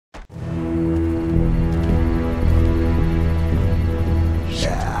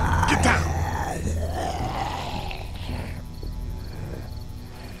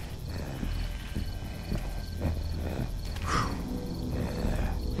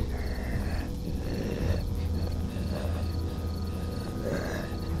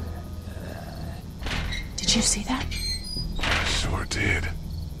Did you see that? Sure did.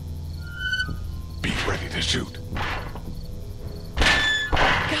 Be ready to shoot.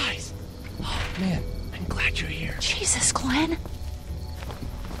 Guys! Oh, man, I'm glad you're here. Jesus, Glenn.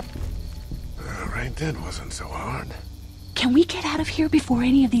 Right then wasn't so hard. Can we get out of here before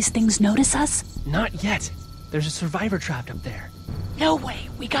any of these things notice us? Not yet. There's a survivor trapped up there. No way.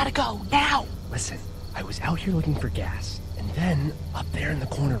 We gotta go, now. Listen, I was out here looking for gas, and then, up there in the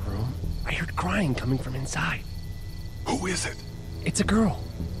corner room, I heard crying coming from inside. Who is it? It's a girl.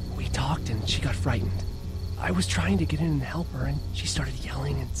 We talked and she got frightened. I was trying to get in and help her, and she started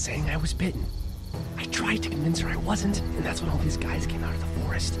yelling and saying I was bitten. I tried to convince her I wasn't, and that's when all these guys came out of the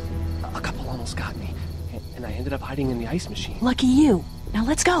forest. A couple almost got me, and I ended up hiding in the ice machine. Lucky you. Now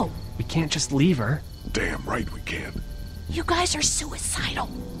let's go. We can't just leave her. Damn right we can't. You guys are suicidal.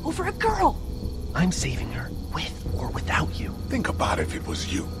 Over a girl. I'm saving her, with or without you. Think about if it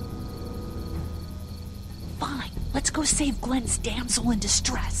was you. Fine. Let's go save Glenn's damsel in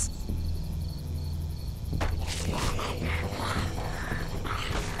distress.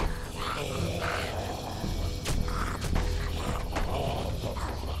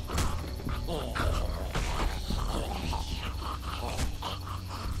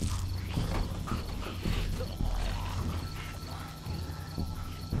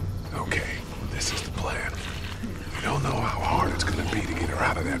 Okay, this is the plan. We don't know how hard it's gonna be to get her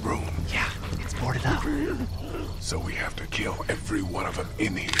out of that room. Yeah, it's boarded up. So we have to kill every one of them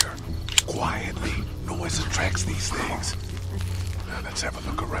in here. Quietly. Noise attracts these things. Now let's have a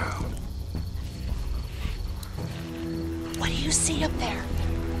look around. What do you see up there?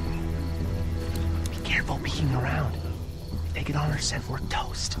 Be careful peeking around. If they get on our scent, we're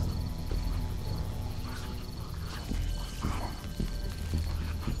toast.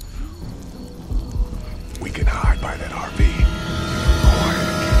 We can hide by that RV. Quiet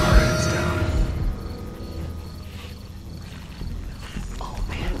and keep our heads down. Oh,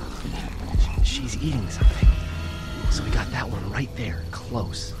 man. She's eating something. So we got that one right there,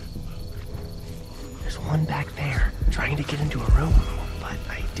 close. There's one back there, trying to get into a room, but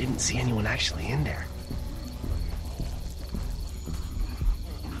I didn't see anyone actually in there.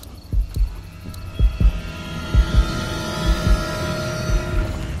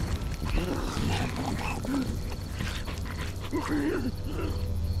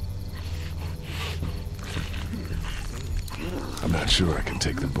 I'm not sure I can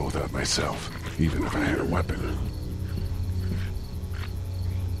take them both out myself, even if I had a weapon.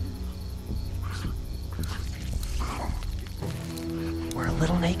 We're a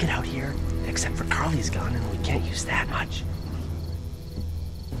little naked out here, except for Carly's gun, and we can't use that much.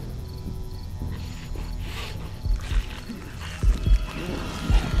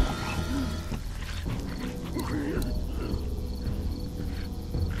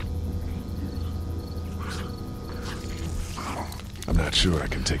 I'm not sure I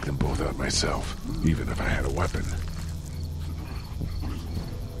can take them both out myself, even if I had a weapon.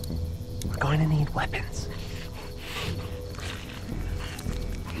 We're going to need weapons.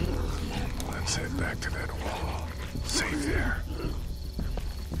 Let's head back to that wall. Safe there.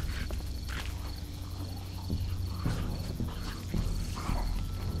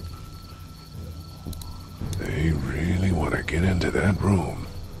 They really want to get into that room.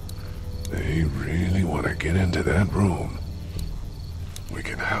 They really want to get into that room. We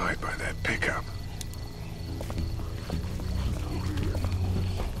can hide by that pickup.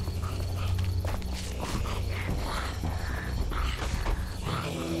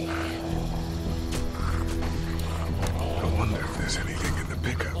 I wonder if there's anything in the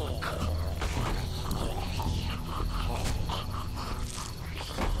pickup.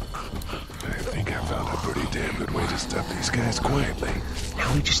 I think I found a pretty damn good way to stop these guys quietly.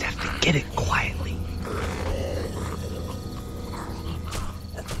 Now we just have to get it quietly.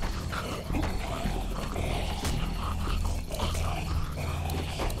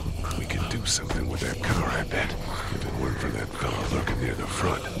 We can do something with that car, I bet, if it weren't for that fella lurking near the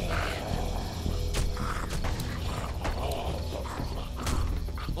front.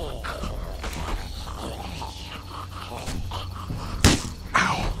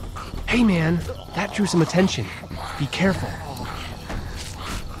 Ow! Hey man, that drew some attention. Be careful.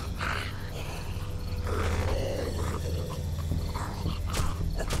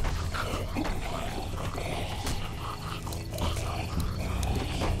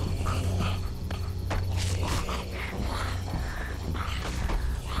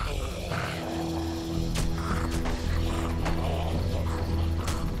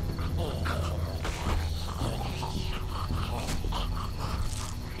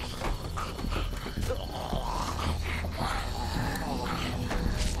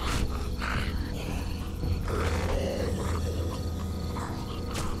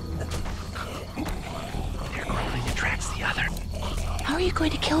 you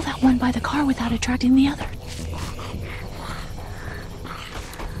going to kill that one by the car without attracting the other?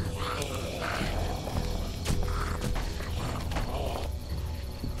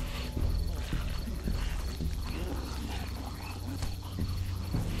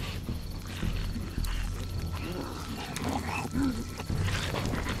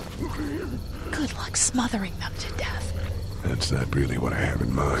 Good luck smothering them to death. That's not really what I have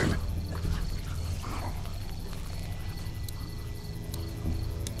in mind.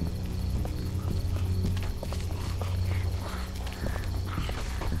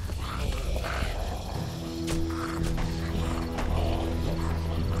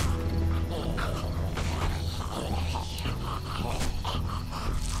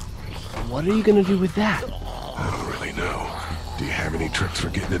 What are you gonna do with that? I don't really know. Do you have any tricks for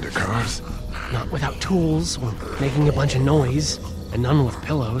getting into cars? Not without tools, or making a bunch of noise, and none with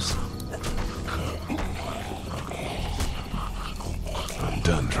pillows. I'm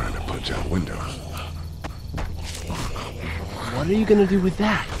done trying to punch out windows. What are you gonna do with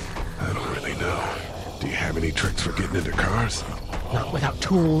that? I don't really know. Do you have any tricks for getting into cars? Not without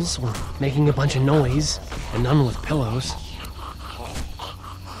tools, or making a bunch of noise, and none with pillows.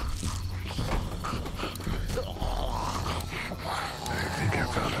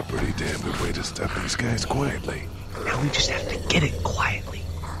 Pretty damn good way to stop these guys quietly. Now we just have to get it quietly.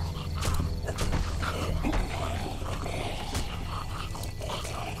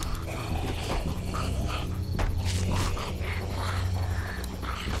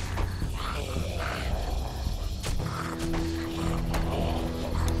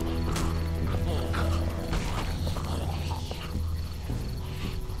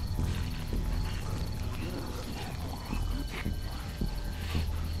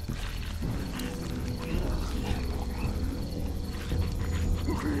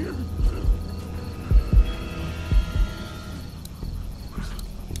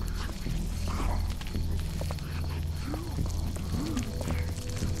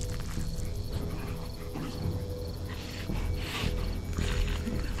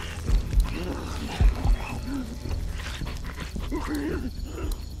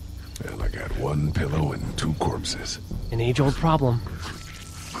 Well, I got one pillow and two corpses. An age-old problem.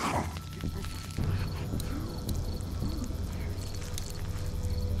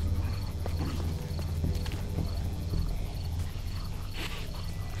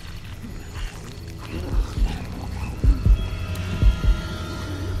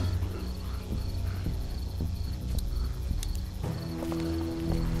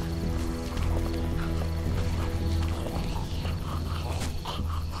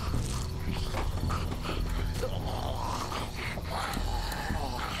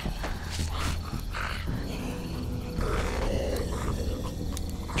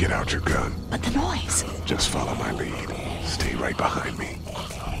 Get out your gun. But the noise. Just follow my lead. Stay right behind me.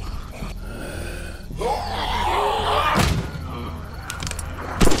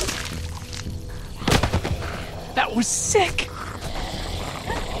 That was sick!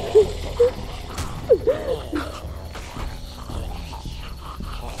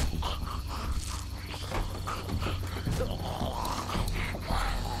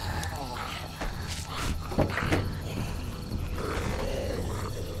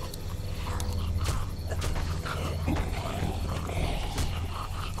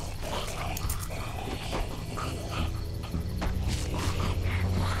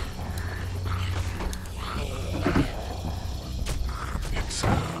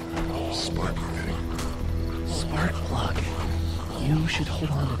 Spark plug. You should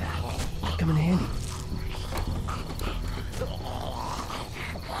hold on to that. Could come in handy.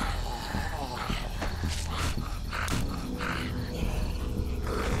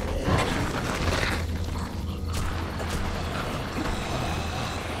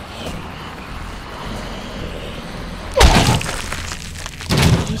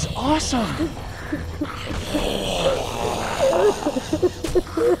 That was awesome!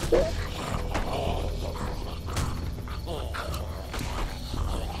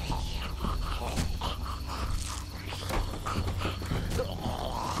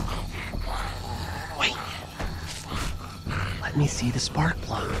 Wait. Let me see the spark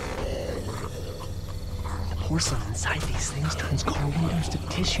plug. The porcelain inside these things turns car windows to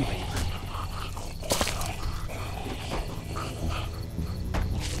tissue paper.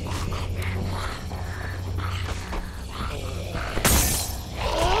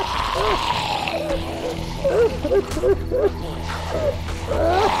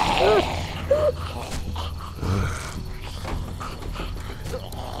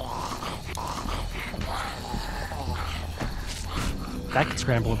 That could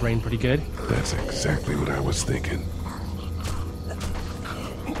scramble a brain pretty good. That's exactly what I was thinking.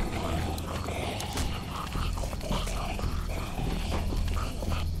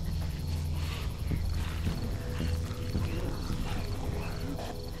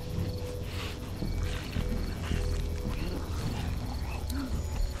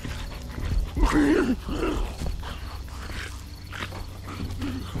 I'll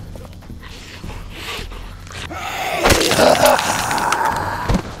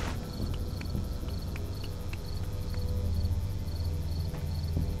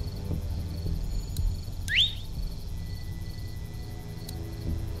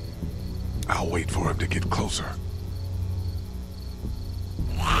wait for him to get closer.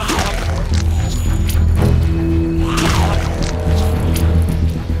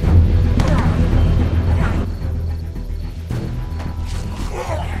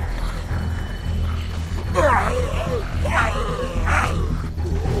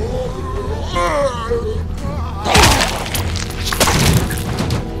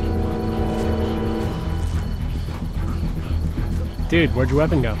 Dude, where'd your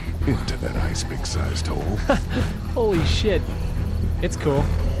weapon go? Into that ice big-sized hole. Holy shit. It's cool.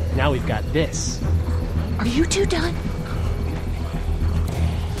 Now we've got this. Are you two done?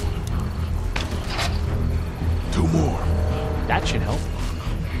 2 more. That should help.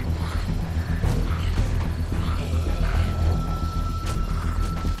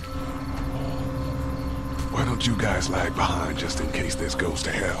 Why don't you guys lag behind just in case this goes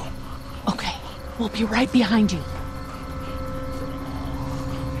to hell? Okay, we'll be right behind you.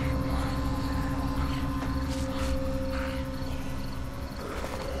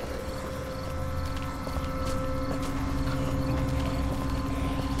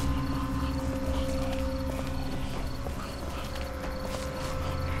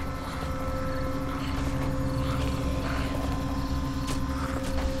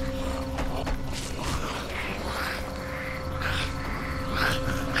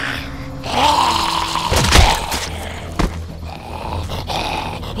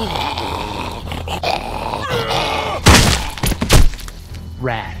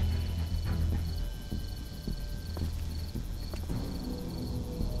 Rad.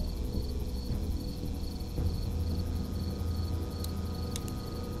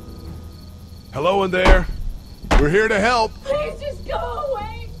 Hello in there. We're here to help. Please just go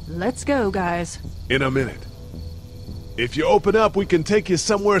away. Let's go, guys. In a minute. If you open up, we can take you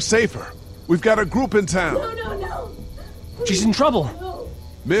somewhere safer. We've got a group in town. No. She's in trouble. No.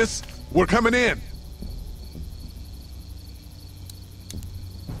 Miss, we're coming in.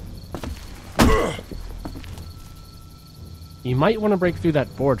 You might want to break through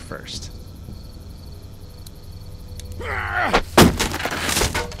that board first.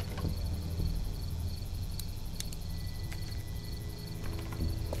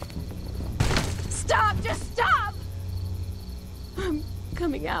 Stop! Just stop! I'm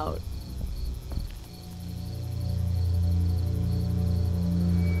coming out.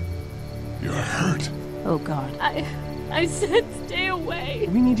 You're hurt. Oh, God. I said stay away.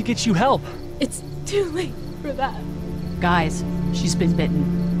 We need to get you help. It's too late for that. Guys, she's been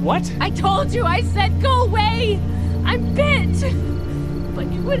bitten. What? I told you, I said go away! I'm bit!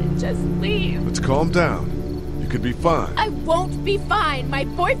 But you wouldn't just leave. Let's calm down. You could be fine. I won't be fine. My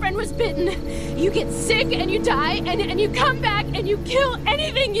boyfriend was bitten. You get sick and you die, and you come back and you kill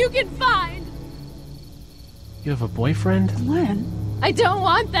anything you can find. You have a boyfriend? Glenn? I don't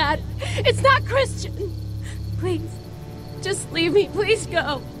want that. It's not Christian. Please, just leave me. Please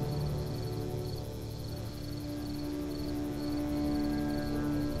go.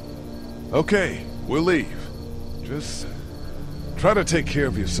 Okay, we'll leave. Just try to take care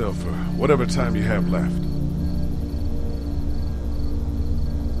of yourself for whatever time you have left.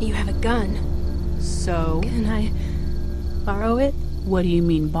 You have a gun. So, Can I borrow it? what do you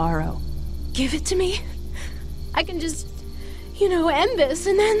mean borrow? Give it to me. I can just, end this,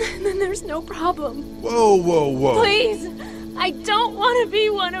 and then there's no problem. Whoa. Please, I don't want to be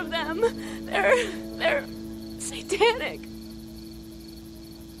one of them. They're satanic.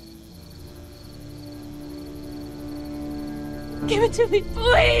 Give it to me,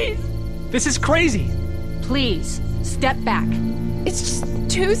 please. This is crazy. Please, step back. It's just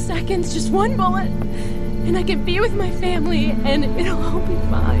 2 seconds, just one bullet, and I can be with my family, and it'll all be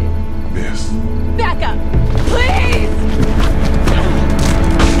fine. Miss, Back up, please.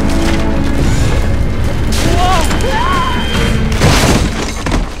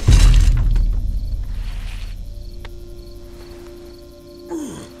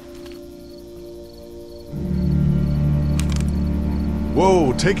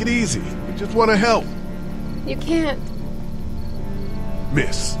 whoa, take it easy. We just want to help. You can't.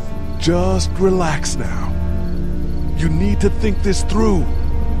 Miss, just relax now. You need to think this through.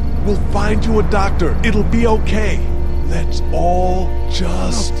 We'll find you a doctor. It'll be okay. Let's all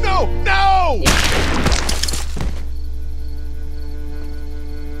just... No!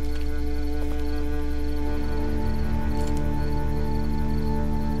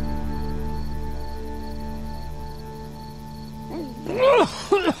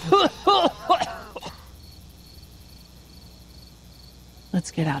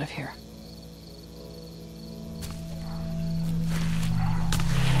 Let's get out of here.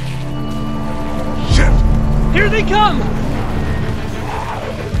 Shit! Here they come!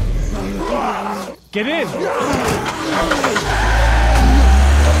 Get in!